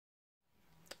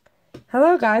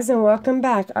Hello guys and welcome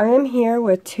back. I am here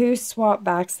with two swap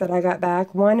backs that I got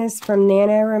back. One is from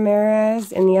Nana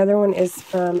Ramirez and the other one is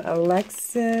from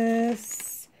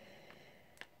Alexis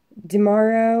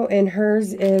Demaro, and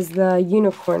hers is the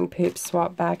unicorn poop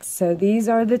swap back. So these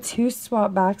are the two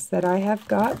swap backs that I have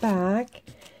got back.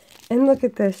 And look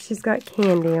at this, she's got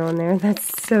candy on there.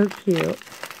 That's so cute.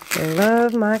 I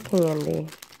love my candy.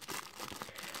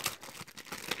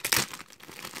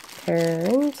 Tear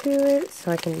into it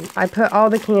so I put all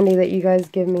the candy that you guys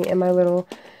give me in my little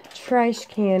trash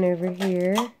can over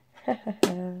here.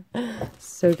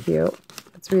 So cute.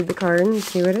 Let's read the card and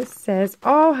see what it says.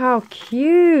 Oh, how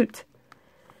cute!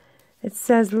 It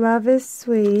says love is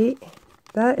sweet.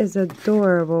 That is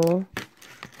adorable.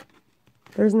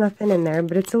 There's nothing in there,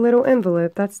 but it's a little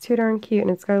envelope. That's too darn cute, and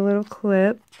it's got a little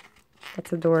clip.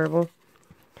 That's adorable.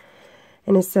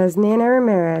 And it says, Nana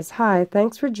Ramirez, hi,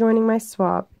 thanks for joining my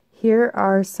swap. Here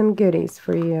are some goodies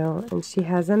for you. And she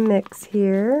has a mix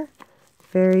here.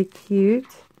 Very cute.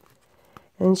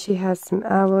 And she has some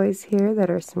alloys here that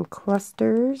are some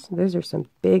clusters. Those are some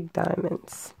big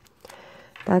diamonds.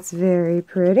 That's very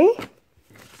pretty.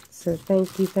 So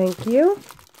thank you, thank you.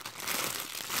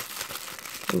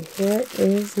 And here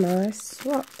is my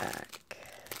swap bag.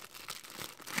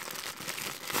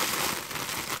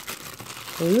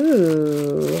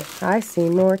 Ooh, I see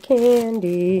more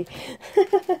candy.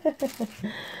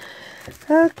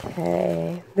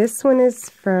 Okay, this one is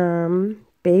from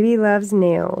Baby Loves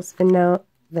Nails,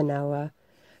 Vanilla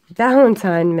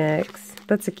Valentine Mix.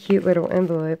 That's a cute little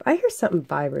envelope. I hear something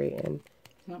vibrating.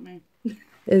 It's not me.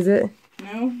 Is it?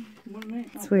 No, wasn't me.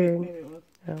 It's weird. Maybe it was.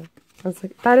 Oh, I was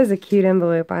like, that is a cute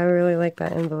envelope. I really like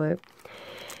that envelope.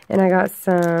 And I got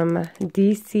some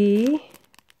DC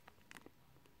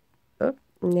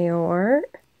nail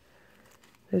art.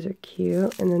 Those are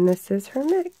cute. And then this is her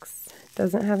mix. It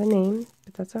doesn't have a name,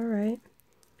 but that's alright.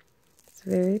 It's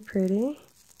very pretty.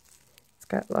 It's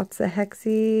got lots of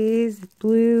hexes,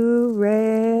 blue,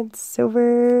 red,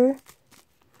 silver.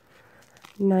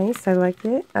 Nice, I like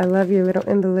it. I love your little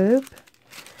envelope.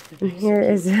 And here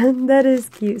is, that is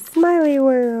cute, Smiley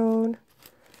World.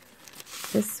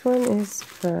 This one is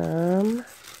from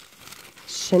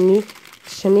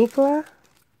Shaniqua.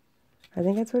 I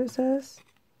think that's what it says.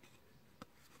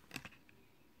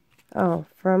 Oh,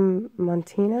 from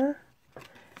Montina.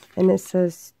 And it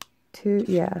says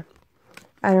yeah.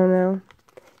 I don't know.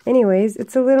 Anyways,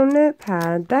 it's a little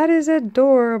notepad. That is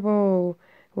adorable.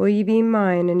 Will you be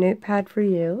mine? A notepad for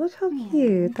you. Look how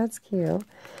cute. That's cute.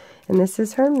 And this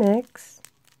is her mix.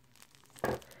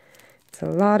 It's a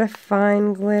lot of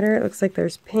fine glitter. It looks like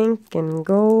there's pink and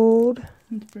gold.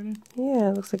 That's pretty. Yeah,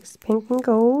 it looks like it's pink and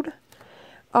gold.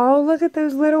 Oh, look at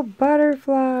those little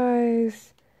butterflies.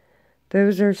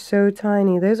 Those are so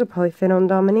tiny. Those will probably fit on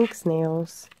Dominique's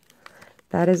nails.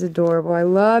 That is adorable. I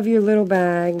love your little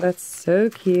bag. That's so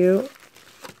cute.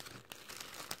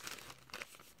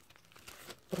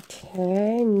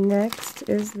 Okay, next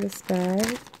is this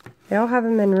bag. They all have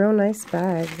them in real nice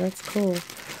bags. That's cool.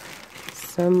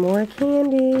 Some more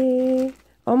candy.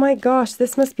 Oh my gosh,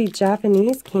 this must be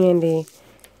Japanese candy.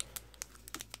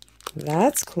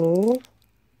 That's cool.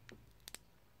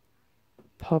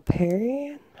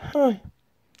 Pulparian? Huh.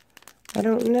 I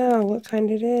don't know what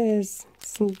kind it is.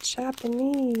 Some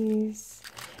Japanese.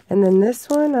 And then this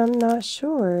one, I'm not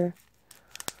sure.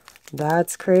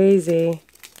 That's crazy.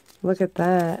 Look at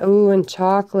that. Ooh, and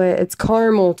chocolate. It's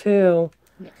caramel, too.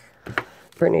 Yes.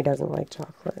 Brittany doesn't like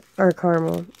chocolate. Or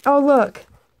caramel. Oh, look.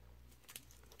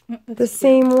 The Cute.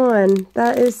 same one.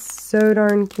 That is so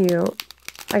darn cute.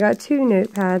 I got two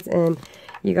notepads, and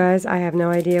you guys, I have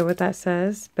no idea what that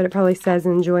says, but it probably says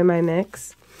enjoy my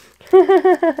mix.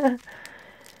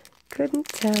 Couldn't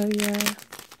tell ya.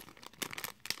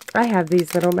 I have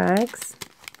these little bags.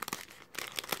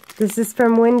 This is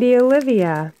from Wendy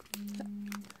Olivia.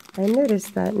 I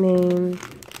noticed that name.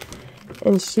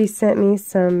 And she sent me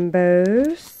some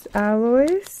bows,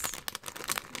 alloys.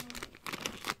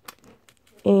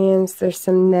 And there's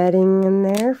some netting in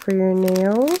there for your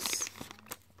nails.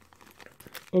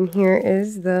 And here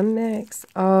is the mix.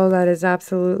 Oh, that is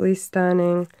absolutely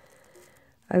stunning.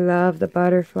 I love the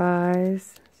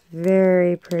butterflies. It's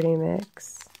very pretty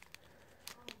mix.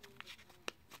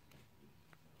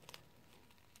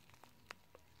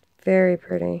 Very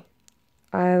pretty.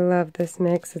 I love this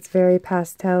mix. It's very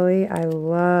pastel-y. I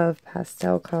love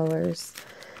pastel colors.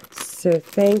 So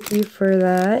thank you for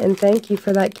that. And thank you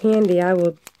for that candy. I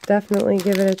will definitely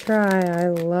give it a try. I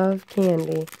love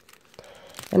candy.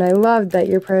 And I love that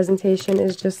your presentation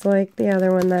is just like the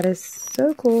other one. That is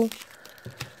so cool.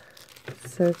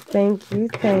 So thank you,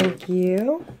 thank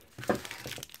you.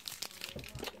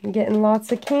 I'm getting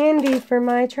lots of candy for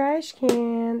my trash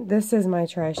can. This is my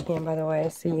trash can, by the way,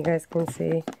 so you guys can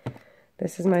see.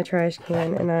 This is my trash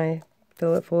can, and I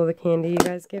fill it full of the candy you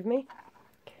guys give me.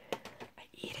 I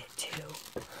eat it too.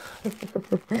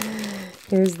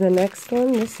 Here's the next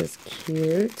one. This is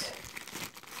cute.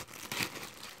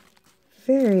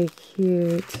 Very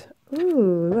cute.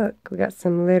 Ooh, look, we got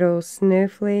some little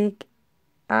snowflake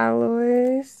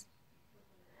alloys.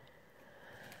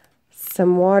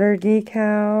 Some water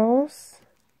decals.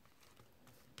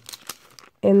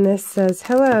 And this says,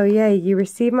 hello, yay, you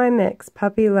received my mix,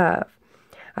 puppy love.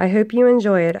 I hope you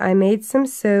enjoy it. I made some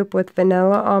soap with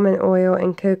vanilla almond oil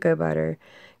and cocoa butter.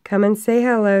 Come and say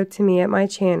hello to me at my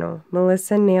channel,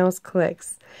 Melissa Nails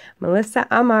Clicks. Melissa,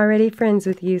 I'm already friends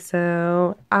with you,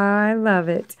 so I love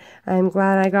it. I'm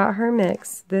glad I got her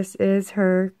mix. This is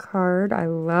her card. I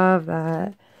love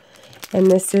that.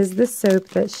 And this is the soap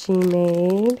that she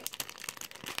made.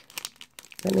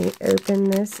 Let me open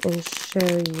this and show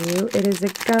you. It is a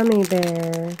gummy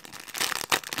bear.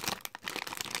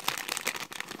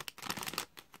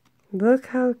 Look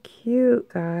how cute,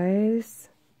 guys.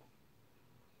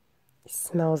 It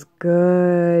smells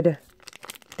good.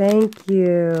 Thank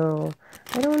you.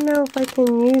 I don't know if I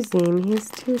can use him. He's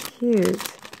too cute.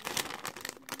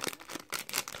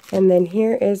 And then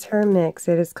here is her mix.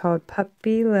 It is called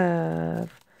Puppy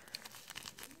Love.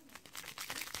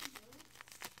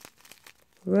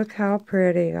 Look how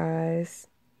pretty, guys.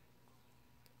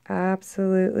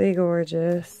 Absolutely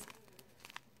gorgeous.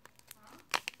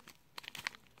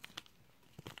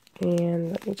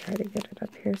 And let me try to get it up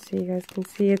here so you guys can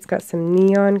see. It's got some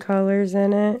neon colors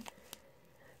in it.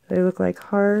 They look like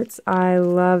hearts. I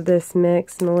love this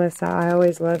mix, Melissa. I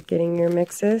always love getting your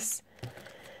mixes.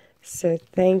 So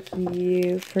thank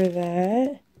you for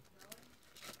that.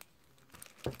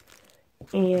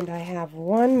 And I have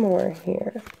one more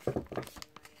here.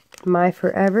 My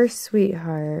Forever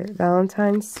Sweetheart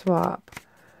Valentine's Swap.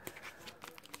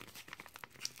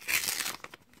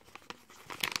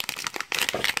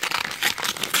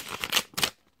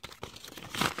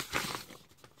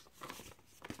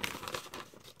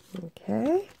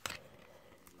 Okay.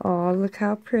 Oh, look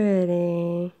how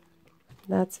pretty.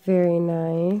 That's very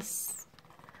nice.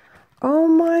 Oh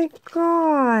my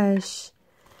gosh.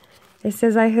 It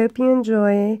says, I hope you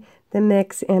enjoy the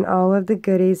mix and all of the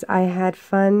goodies. I had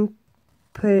fun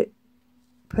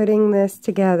putting this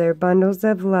together. Bundles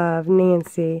of love,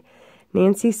 Nancy.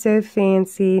 Nancy's so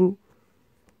fancy.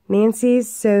 Nancy's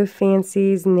so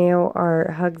fancy's nail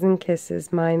art. Hugs and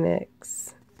kisses. My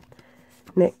mix.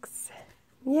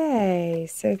 Yay.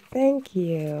 So thank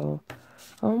you.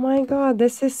 Oh my god,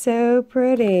 this is so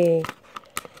pretty.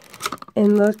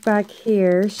 And look back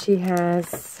here. She has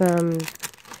some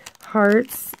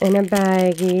hearts in a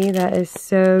baggie. That is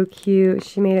so cute.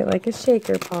 She made it like a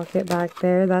shaker pocket back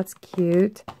there. That's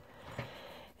cute.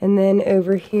 And then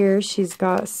over here she's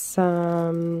got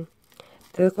some,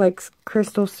 they look like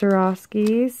crystal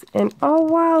Swarovskis. And oh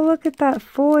wow, look at that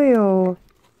foil.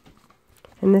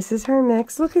 And this is her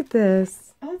mix. Look at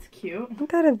this. Oh, that's cute. Isn't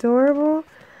that adorable?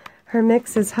 Her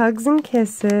mix is Hugs and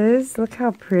Kisses. Look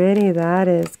how pretty that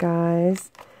is, guys.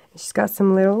 She's got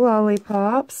some little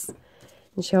lollipops.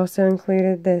 And she also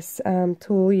included this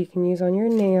tool you can use on your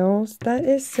nails. That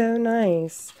is so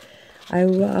nice. I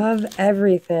love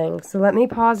everything. So let me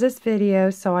pause this video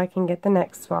so I can get the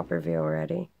next swap reveal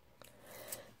ready.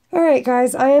 Alright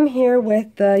guys, I am here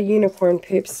with the unicorn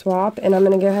poop swap. And I'm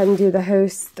going to go ahead and do the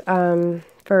host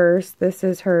first. This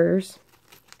is hers.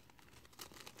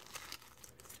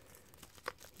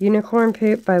 Unicorn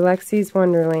Poop by Lexi's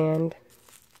Wonderland.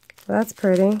 Well, that's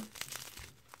pretty.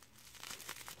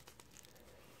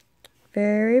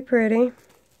 Very pretty.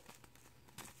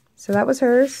 So that was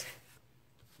hers.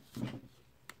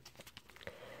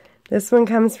 This one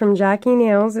comes from Jackie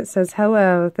Nails. It says,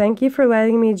 hello. Thank you for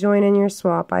letting me join in your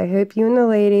swap. I hope you and the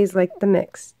ladies like the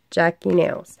mix. Jackie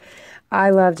Nails.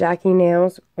 I love Jackie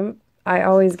Nails. I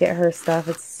always get her stuff.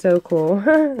 It's so cool.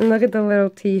 And look at the little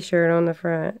t-shirt on the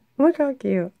front. Look how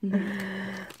cute.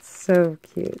 So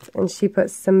cute. And she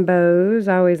put some bows.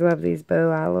 I always love these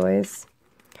bow alloys.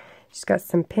 She's got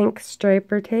some pink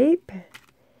striper tape.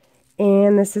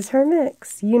 And this is her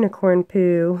mix. Unicorn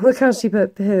poo. Look how she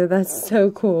put poo. That's so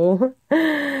cool.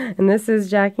 And this is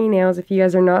Jackie Nails. If you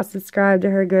guys are not subscribed to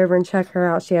her, go over and check her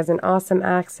out. She has an awesome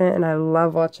accent. And I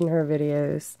love watching her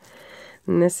videos.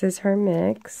 And this is her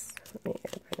mix. Let me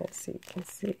open it so you can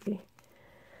see.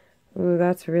 Ooh,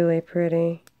 that's really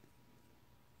pretty.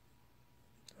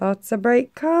 Lots of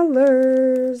bright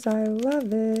colors. I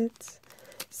love it.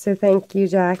 So thank you,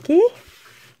 Jackie.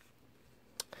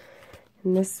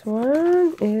 And this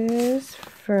one is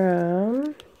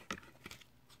from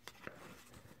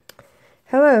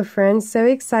Hello, friends. So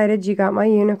excited you got my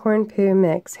unicorn poo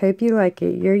mix. Hope you like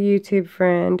it. Your YouTube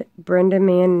friend, Brenda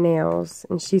Man Nails.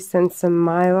 And she sent some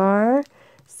mylar,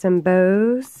 some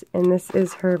bows, and this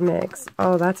is her mix.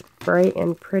 Oh, that's bright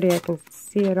and pretty. I can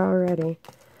see it already.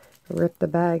 I ripped the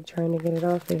bag trying to get it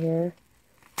off of here.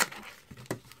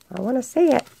 I want to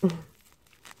see it.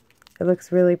 It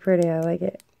looks really pretty. I like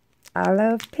it. I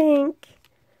love pink.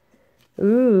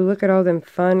 Ooh, look at all them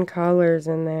fun colors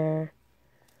in there.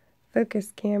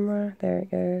 Focus camera. There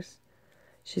it goes.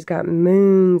 She's got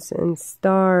moons and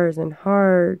stars and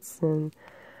hearts, and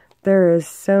there is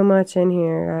so much in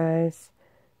here, guys.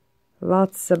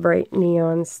 Lots of bright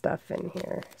neon stuff in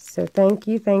here. So thank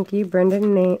you, Brenda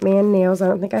Man Nails. I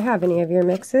don't think I have any of your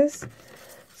mixes,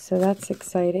 so that's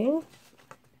exciting.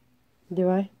 Do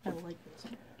I? I like this.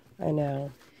 I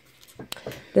know.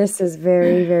 This is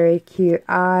very, very cute.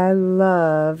 I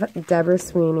love Deborah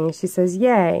Sweeney. She says,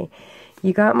 yay,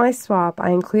 you got my swap.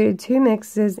 I included 2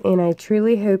 mixes, and I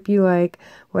truly hope you like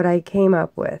what I came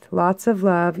up with. Lots of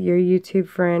love, your YouTube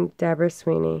friend, Deborah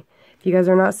Sweeney. If you guys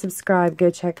are not subscribed, go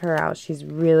check her out. She's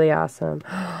really awesome.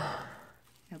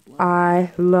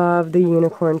 I love the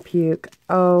unicorn puke.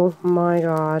 Oh my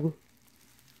god.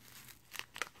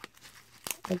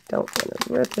 I don't want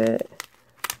to rip it.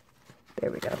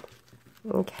 There we go.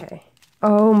 Okay.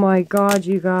 Oh my god,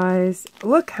 you guys.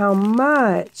 Look how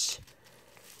much.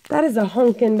 That is a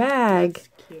honkin' bag.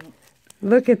 Cute.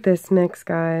 Look at this mix,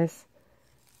 guys.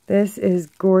 This is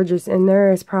gorgeous. And there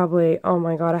is probably, oh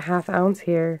my god, a ½ ounce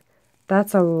here.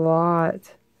 That's a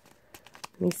lot.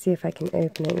 Let me see if I can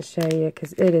open it and show you,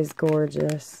 because it is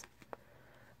gorgeous.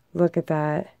 Look at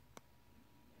that.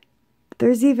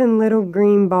 There's even little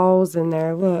green balls in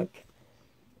there. Look.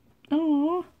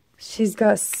 Oh. She's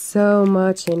got so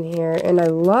much in here, and I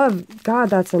love. God,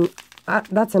 that's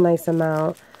a nice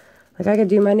amount. Like I could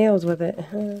do my nails with it.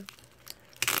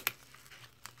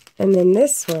 And then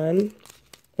this one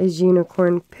is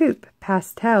unicorn poop,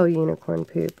 pastel unicorn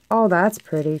poop. Oh, that's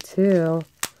pretty too.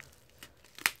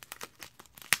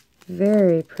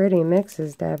 Very pretty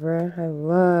mixes, Deborah. I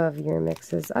love your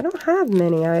mixes. I don't have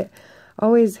many. I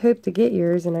always hope to get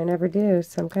yours, and I never do,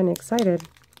 so I'm kind of excited.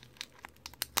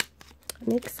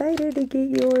 I'm excited to get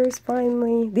yours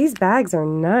finally. These bags are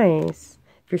nice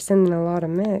if you're sending a lot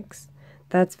of mix.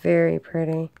 That's very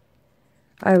pretty.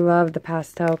 I love the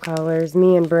pastel colors.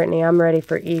 Me and Brittany, I'm ready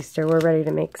for Easter. We're ready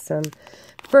to make some.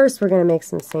 First, we're going to make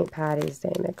some St. Patty's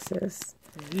Day mixes.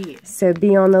 Yeah. So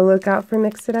be on the lookout for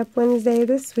Mix It Up Wednesday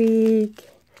this week.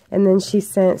 And then she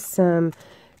sent some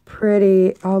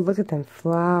pretty, oh, look at them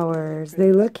flowers.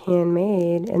 They look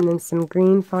handmade. And then some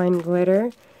green fine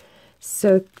glitter.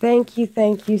 So thank you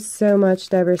so much,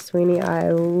 Deborah Sweeney. I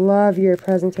love your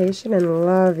presentation and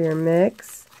love your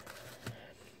mix.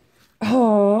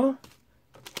 Oh,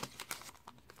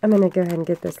 I'm going to go ahead and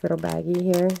get this little baggie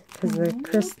here because the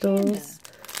crystals,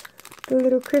 the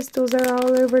little crystals are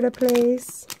all over the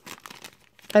place.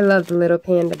 I love the little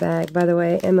panda bag. By the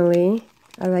way, Emily,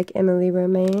 I like Emily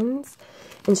Romaines.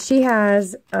 And she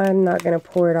has, I'm not going to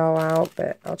pour it all out,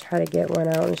 but I'll try to get one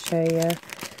out and show you.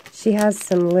 She has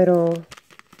some little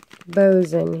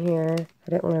bows in here.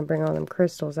 I didn't want to bring all them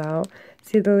crystals out.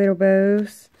 See the little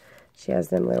bows? She has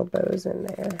them little bows in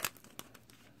there.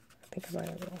 I think I might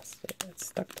have lost it. It's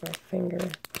stuck to my finger.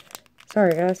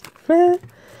 Sorry, guys.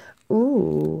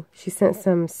 Ooh, she sent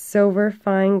some silver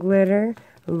fine glitter.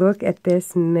 Look at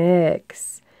this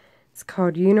mix. It's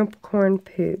called Unicorn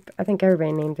Poop. I think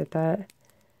everybody named it that.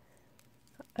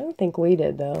 I don't think we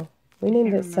did, though. We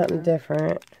named it something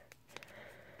different.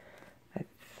 I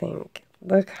think.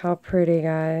 Look how pretty,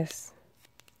 guys.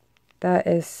 That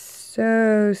is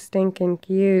so stinking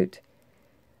cute.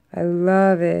 I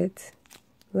love it.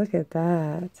 Look at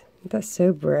that. That's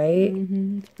so bright.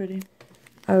 It's pretty.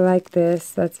 I like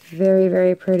this. That's very,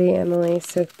 very pretty, Emily.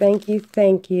 So thank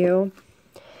you.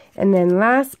 And then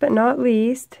last but not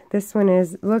least, this one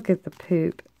is, look at the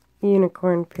poop.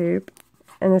 Unicorn poop.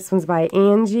 And this one's by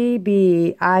Angie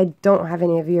B. I don't have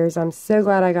any of yours. I'm so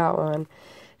glad I got one. It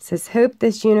says, hope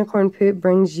this unicorn poop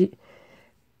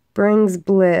brings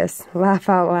bliss. Laugh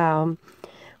out loud.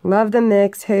 Love the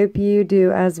mix. Hope you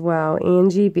do as well.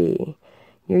 Angie B.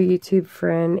 Your YouTube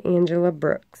friend, Angela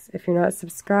Brooks. If you're not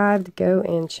subscribed, go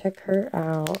and check her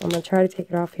out. I'm going to try to take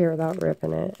it off here without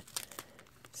ripping it.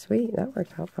 Sweet, that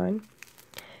worked out fine.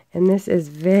 And this is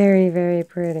very, very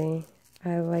pretty.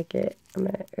 I like it. I'm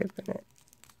going to open it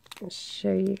and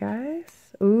show you guys.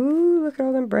 Ooh, look at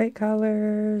all them bright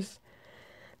colors.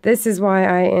 This is why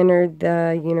I entered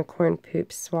the unicorn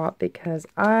poop swap, because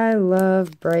I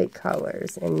love bright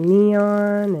colors and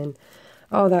neon and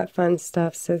all that fun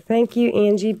stuff. So thank you,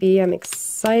 Angie B. I'm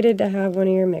excited to have one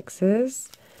of your mixes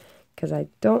because I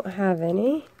don't have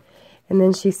any. And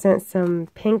then she sent some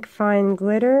pink fine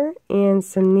glitter and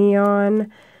some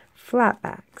neon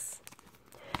flatbacks.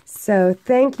 So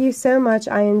thank you so much.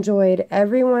 I enjoyed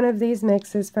every one of these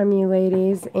mixes from you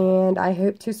ladies, and I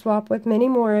hope to swap with many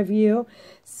more of you.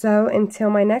 So until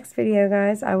my next video,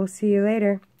 guys, I will see you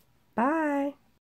later.